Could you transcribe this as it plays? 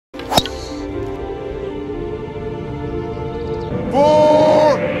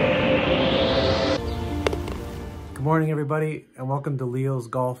morning everybody, and welcome to Leo's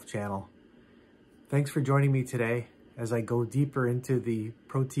Golf channel. Thanks for joining me today as I go deeper into the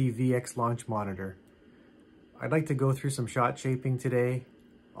ProTee VX launch monitor. I'd like to go through some shot shaping today.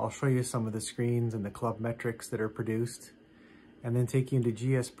 I'll show you some of the screens and the club metrics that are produced, and then take you into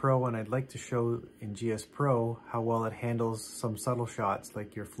GS Pro, and I'd like to show in GS Pro how well it handles some subtle shots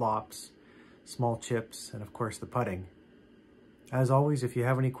like your flops, small chips, and of course the putting. As always, if you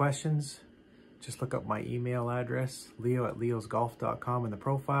have any questions, just look up my email address, leo@leosgolf.com, in the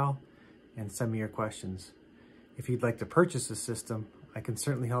profile, and send me your questions. If you'd like to purchase a system, I can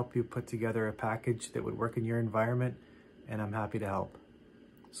certainly help you put together a package that would work in your environment, and I'm happy to help.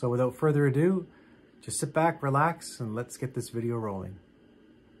 So without further ado, just sit back, relax, and let's get this video rolling.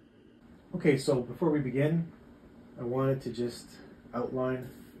 Okay, so before we begin, I wanted to just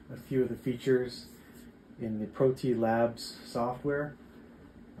outline a few of the features in the ProTee Labs software.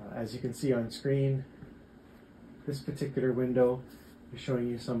 As you can see on screen, this particular window is showing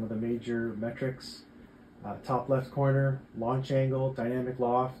you some of the major metrics. Top left corner, launch angle, dynamic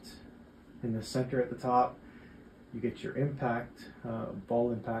loft. In the center at the top, you get your impact,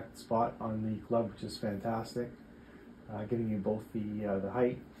 ball impact spot on the club, which is fantastic, giving you both the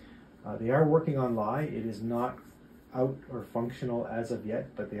height. They are working on Lie. It is not out or functional as of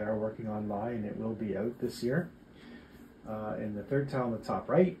yet, but they are working on Lie, and it will be out this year. In the third tile on the top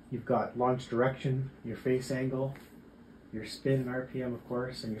right, you've got launch direction, your face angle, your spin RPM, of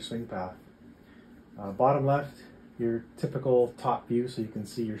course, and your swing path. Bottom left, your typical top view, so you can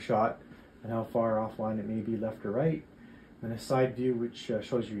see your shot and how far offline it may be left or right. And a side view, which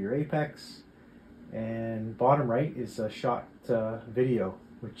shows you your apex. And bottom right is a shot video,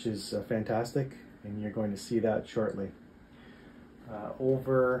 which is fantastic, and you're going to see that shortly.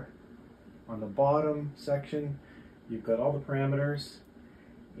 Over on the bottom section, you've got all the parameters,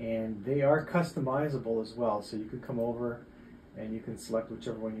 and they are customizable as well. So you can come over and you can select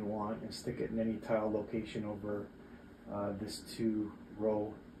whichever one you want and stick it in any tile location over this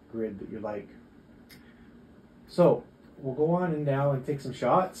 2-row grid that you like. So we'll go on in now and take some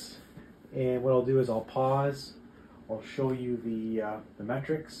shots. And what I'll do is I'll pause. I'll show you the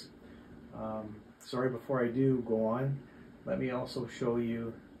metrics. Sorry, before I do go on, let me also show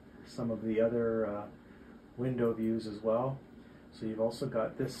you some of the other window views as well. So you've also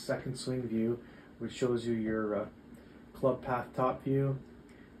got this second swing view, which shows you your club path top view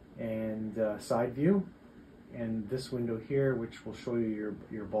and side view, and this window here, which will show you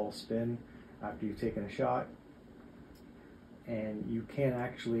your ball spin after you've taken a shot. And you can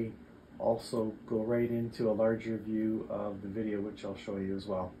actually also go right into a larger view of the video, which I'll show you as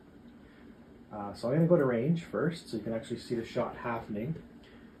well. So I'm going to go to range first, so you can actually see the shot happening.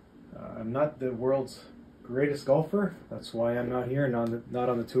 I'm not the world's greatest golfer. That's why I'm not here and not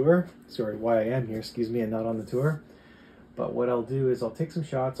on the tour. Sorry, why I am here, excuse me, and not on the tour. But what I'll do is I'll take some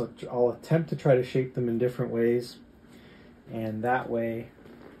shots. I'll attempt to try to shape them in different ways, and that way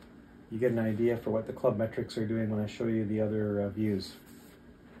you get an idea for what the club metrics are doing when I show you the other views.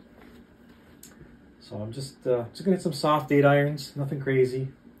 So I'm just gonna hit some soft 8 irons, nothing crazy.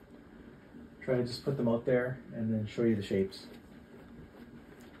 Try to just put them out there and then show you the shapes.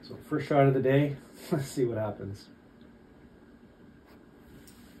 So first shot of the day, let's see what happens.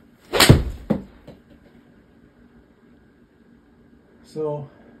 So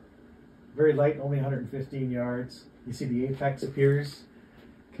very light, only 115 yards. You see the apex appears,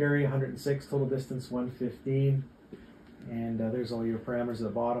 carry 106, total distance 115. And there's all your parameters at the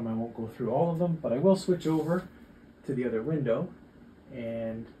bottom. I won't go through all of them, but I will switch over to the other window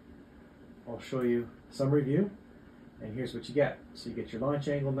and I'll show you summary view. And here's what you get. So you get your launch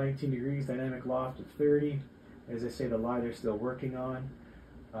angle 19 degrees, dynamic loft of 30. As I say, the Lie they're still working on.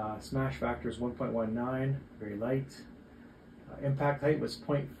 Smash factor is 1.19, very light. Impact height was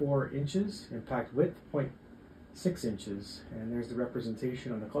 0.4 inches. Impact width 0.6 inches. And there's the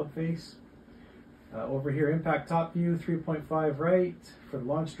representation on the club face. Over here, impact top view 3.5 right. For the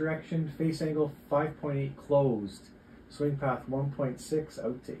launch direction, face angle 5.8 closed. Swing path 1.6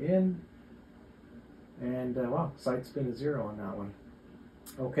 out to in. And wow, side spin is 0 on that one.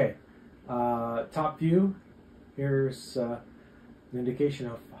 Okay, top view, here's an indication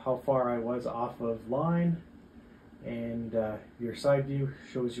of how far I was off of line. And your side view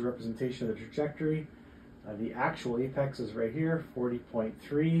shows you representation of the trajectory. The actual apex is right here,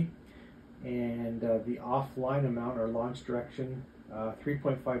 40.3. And the offline amount or launch direction,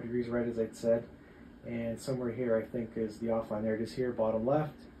 3.5 degrees right, as I'd said. And somewhere here I think is the offline. There it is here, bottom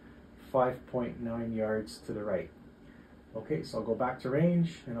left. 5.9 yards to the right. Okay, so I'll go back to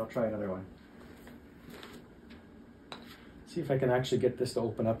range and I'll try another one. See if I can actually get this to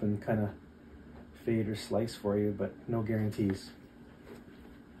open up and kind of fade or slice for you, but no guarantees.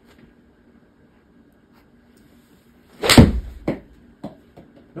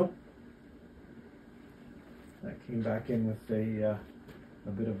 Nope. That came back in with a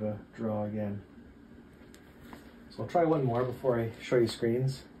bit of a draw again. So I'll try one more before I show you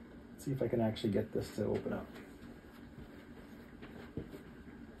screens. See if I can actually get this to open up.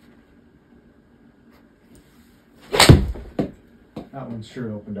 That one's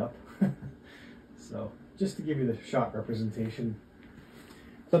sure opened up. So just to give you the shot representation.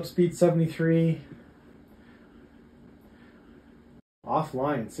 Club speed 73.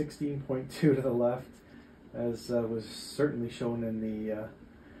 Offline 16.2 to the left, as was certainly shown in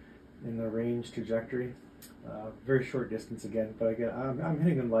the range trajectory. Very short distance again, but I'm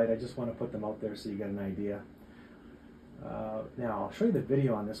hitting them light. I just want to put them out there so you get an idea. Now I'll show you the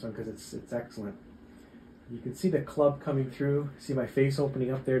video on this one because it's excellent. You can see the club coming through. See my face opening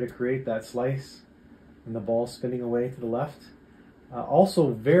up there to create that slice, and the ball spinning away to the left.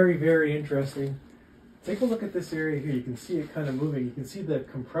 Also very, very interesting. Take a look at this area here. You can see it kind of moving. You can see the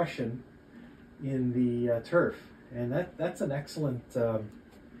compression in the turf, and that's an excellent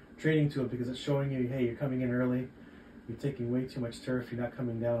training tool because it's showing you, hey, you're coming in early, you're taking way too much turf, you're not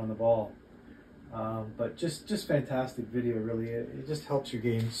coming down on the ball. But just fantastic video, really. It just helps your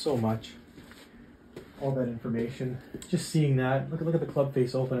game so much. All that information, just seeing that. Look at the club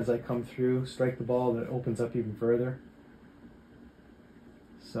face open as I come through, strike the ball, that opens up even further.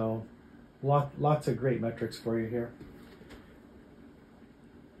 So lots of great metrics for you here.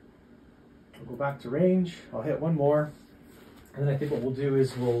 I'll go back to range. I'll hit one more, and then I think what we'll do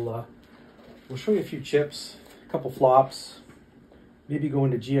is we'll show you a few chips, a couple flops, maybe go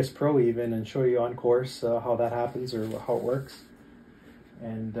into GS Pro even and show you on course how that happens or how it works,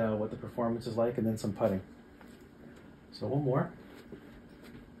 and what the performance is like, and then some putting. So one more.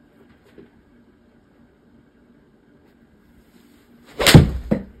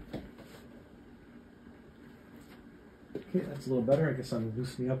 Okay, that's a little better. I guess I'm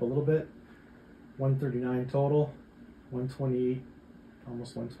loosening up a little bit. 139 total, 128,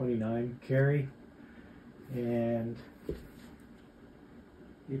 almost 129 carry, and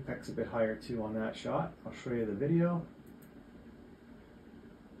apex a bit higher too on that shot. I'll show you the video.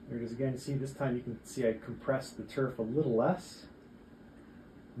 There it is again. See, this time you can see I compressed the turf a little less,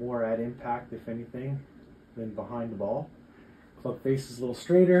 more at impact if anything than behind the ball. Club face is a little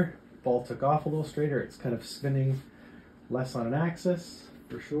straighter, ball took off a little straighter. It's kind of spinning less on an axis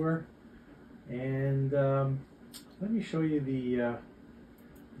for sure. And let me show you the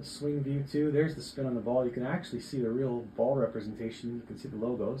swing view too. There's the spin on the ball. You can actually see the real ball representation. You can see the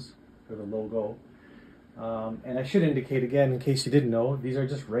logos, or the logo. And I should indicate again, in case you didn't know, these are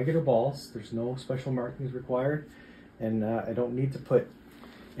just regular balls. There's no special markings required, and I don't need to put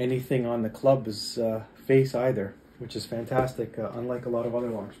anything on the club's face either, which is fantastic, unlike a lot of other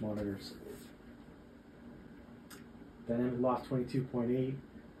launch monitors. Dynamic loft 22.8,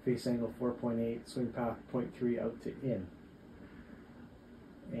 face angle 4.8, swing path 0.3 out to in.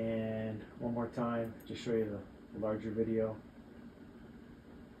 And one more time, just show you the larger video.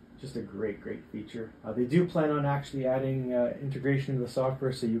 Just a great feature. They do plan on actually adding integration into the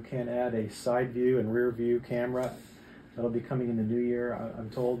software, so you can add a side view and rear view camera. That'll be coming in the new year. I'm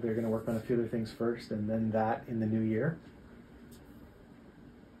told they're going to work on a few other things first, and then that in the new year.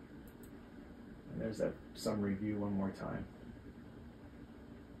 And there's that summary view one more time.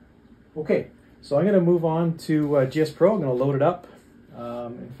 Okay, so I'm going to move on to GS Pro. I'm going to load it up.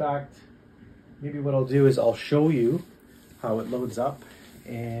 In fact, maybe what I'll do is I'll show you how it loads up,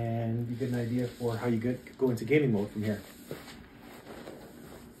 and you get an idea for how you go into gaming mode from here.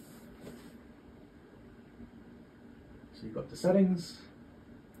 So you go up to settings,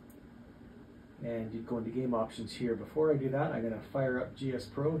 and you go into game options here. Before I do that, I'm going to fire up GS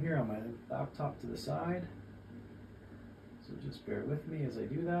Pro here on my laptop to the side. So just bear with me as I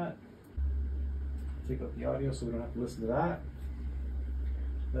do that. Take out the audio so we don't have to listen to that.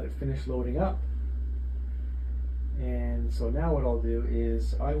 Let it finish loading up. And so now what I'll do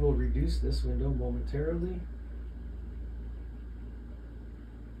is I will reduce this window momentarily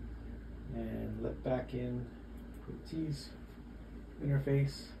and let back in ProTee's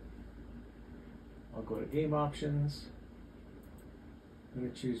interface. I'll go to game options. I'm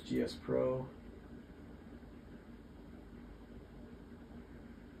going to choose GS Pro.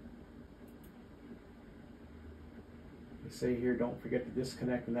 Say here, don't forget to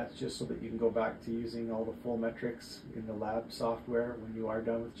disconnect, and that's just so that you can go back to using all the full metrics in the lab software when you are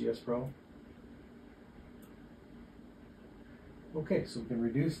done with GS Pro. Okay, so we can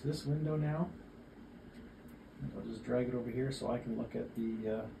reduce this window now. I'll just drag it over here so I can look at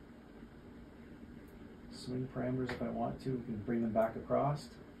the swing parameters if I want to. We can bring them back across.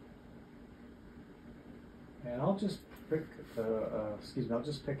 And I'll just pick, I'll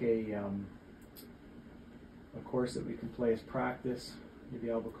just pick a course that we can play as practice. Maybe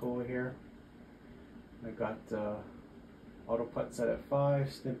Albacoa here. I've got auto putt set at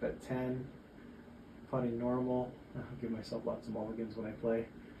 5, stimp at 10, putting normal. I'll give myself lots of mulligans when I play.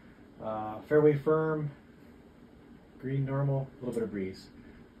 Fairway firm, green normal, a little bit of breeze.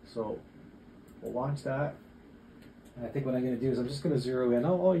 So we'll launch that. And I think what I'm going to do is I'm just going to zero in.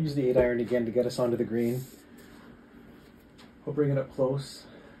 I'll use the 8-iron again to get us onto the green. We'll bring it up close,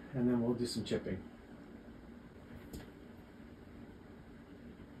 and then we'll do some chipping.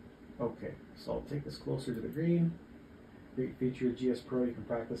 Okay, so I'll take this closer to the green. Great feature of GS Pro, you can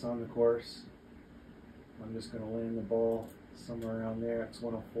practice on the course. I'm just going to land the ball somewhere around there. It's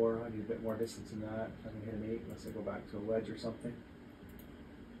 104. I need a bit more distance than that. I can hit an 8 unless I go back to a wedge or something.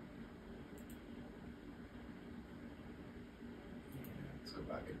 Let's go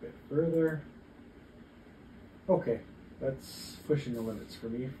back a bit further. Okay, that's pushing the limits for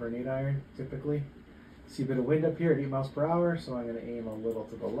me for an 8-iron typically. See a bit of wind up here at 8 miles per hour, so I'm going to aim a little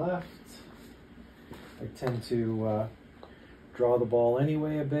to the left. I tend to draw the ball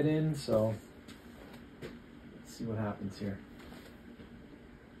anyway a bit in, so let's see what happens here.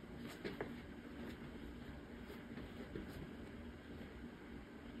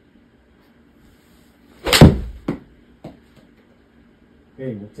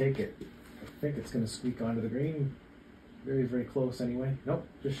 Okay, we'll take it. I think it's going to squeak onto the green. Very, very close anyway. Nope,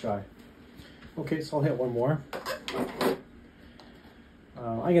 just shy. Okay, so I'll hit one more.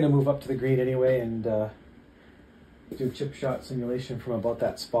 I'm going to move up to the green anyway and do a chip shot simulation from about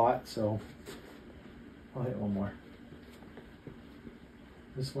that spot, so I'll hit one more.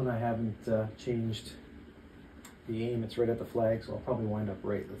 This one I haven't changed the aim. It's right at the flag, so I'll probably wind up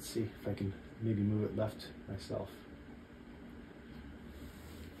right. Let's see if I can maybe move it left myself.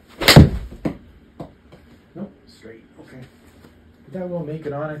 Nope, straight. Okay. That will make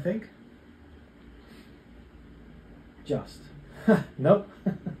it on, I think. Just. Nope.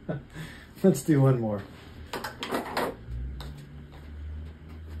 Let's do one more.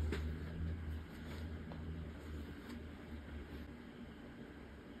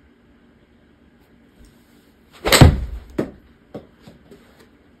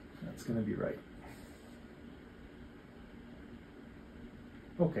 That's going to be right.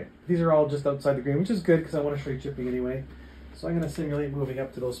 Okay, these are all just outside the green, which is good because I want to show you chipping anyway. So I'm going to simulate moving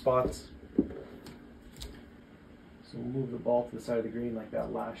up to those spots. So we'll move the ball to the side of the green like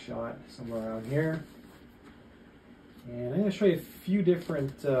that last shot, somewhere around here. And I'm going to show you a few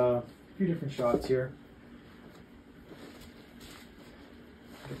different shots here.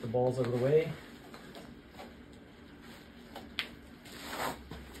 Get the balls out of the way.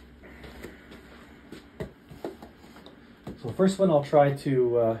 So the first one I'll try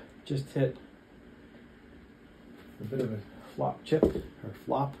to just hit a bit of a flop chip or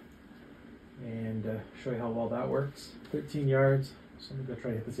flop and show you how well that works. 13 yards, so I'm going to try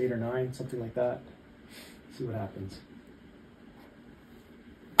to hit this 8 or 9, something like that. See what happens.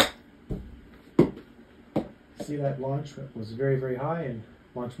 See, that launch was very, very high and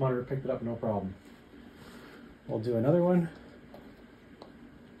launch monitor picked it up no problem. We'll do another one.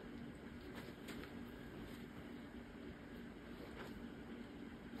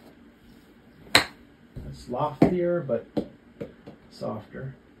 It's loftier but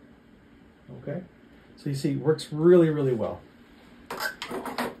softer. Okay, so you see it works really, really well.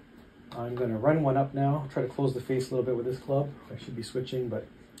 I'm going to run one up now, try to close the face a little bit with this club. I should be switching, but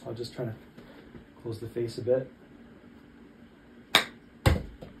I'll just try to close the face a bit.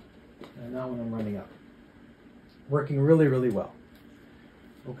 And that one I'm running up. Working really, really well.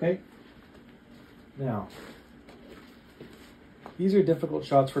 Okay, now these are difficult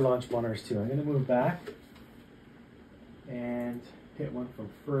shots for launch monitors too. I'm going to move back and hit one from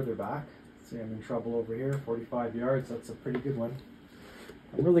further back. See, I'm in trouble over here, 45 yards, that's a pretty good one.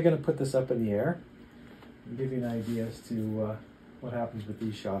 I'm really going to put this up in the air and give you an idea as to what happens with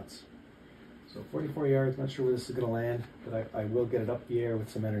these shots. So 44 yards, not sure where this is going to land, but I will get it up the air with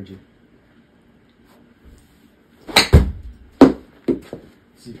some energy.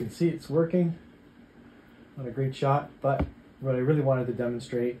 So you can see it's working. Not a great shot, but what I really wanted to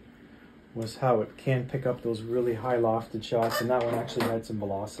demonstrate was how it can pick up those really high lofted shots, and that one actually had some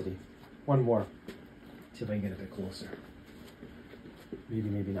velocity. One more. See if I can get a bit closer. Maybe,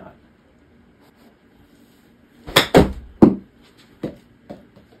 maybe not.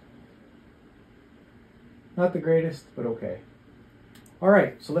 Not the greatest, but okay. All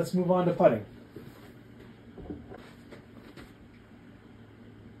right, so let's move on to putting.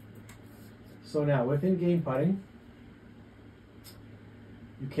 So now with in-game putting,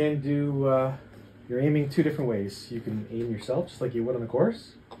 you can do, you're aiming two different ways. You can aim yourself just like you would on the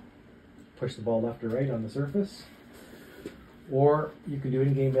course, push the ball left or right on the surface, or you can do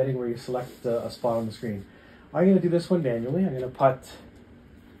in-game betting where you select a spot on the screen. I'm going to do this one manually. I'm going to putt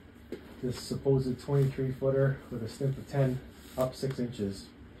this supposed 23 footer with a stimp of 10 up 6 inches.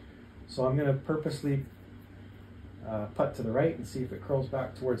 So I'm going to purposely putt to the right and see if it curls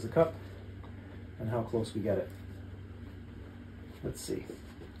back towards the cup and how close we get it. Let's see.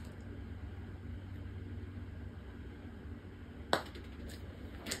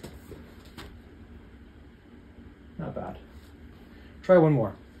 Not bad. Try one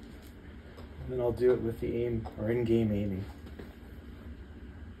more. And then I'll do it with the aim or in-game aiming.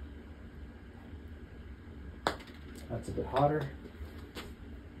 That's a bit hotter.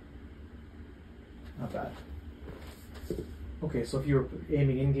 Not bad. Okay, so if you're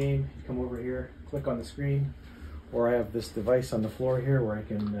aiming in-game, you come over here, click on the screen, or I have this device on the floor here where I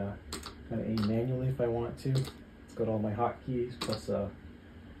can kind of aim manually if I want to. It's got all my hotkeys plus a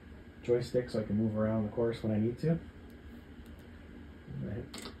joystick so I can move around the course when I need to. I'm gonna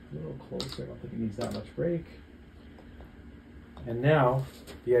hit a little closer. I don't think it needs that much break. And now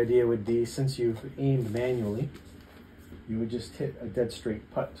the idea would be, since you've aimed manually, you would just hit a dead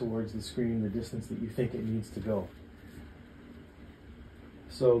straight putt towards the screen the distance that you think it needs to go.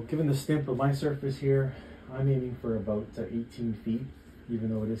 So given the stimp of my surface here, I'm aiming for about 18 feet, even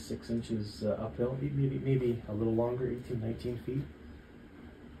though it is 6 inches uphill, maybe a little longer, 18, 19 feet.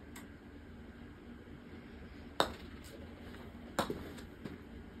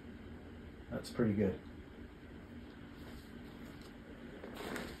 That's pretty good.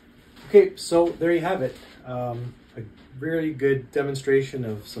 Okay, so there you have it. A really good demonstration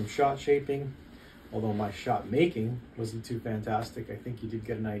of some shot shaping. Although my shot making wasn't too fantastic, I think you did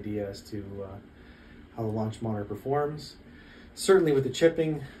get an idea as to how the launch monitor performs. Certainly with the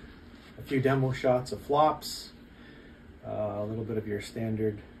chipping, a few demo shots of flops, a little bit of your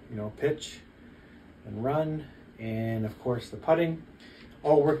standard, pitch and run, and of course the putting,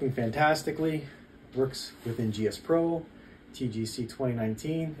 all working fantastically. Works within GS Pro, TGC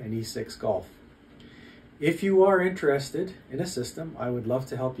 2019, and E6 Golf. If you are interested in a system, I would love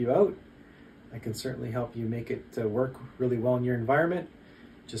to help you out. I can certainly help you make it work really well in your environment.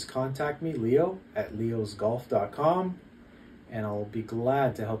 Just contact me, Leo, at leosgolf.com, and I'll be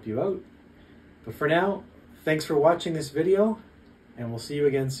glad to help you out. But for now, thanks for watching this video, and we'll see you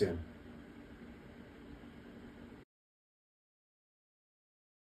again soon.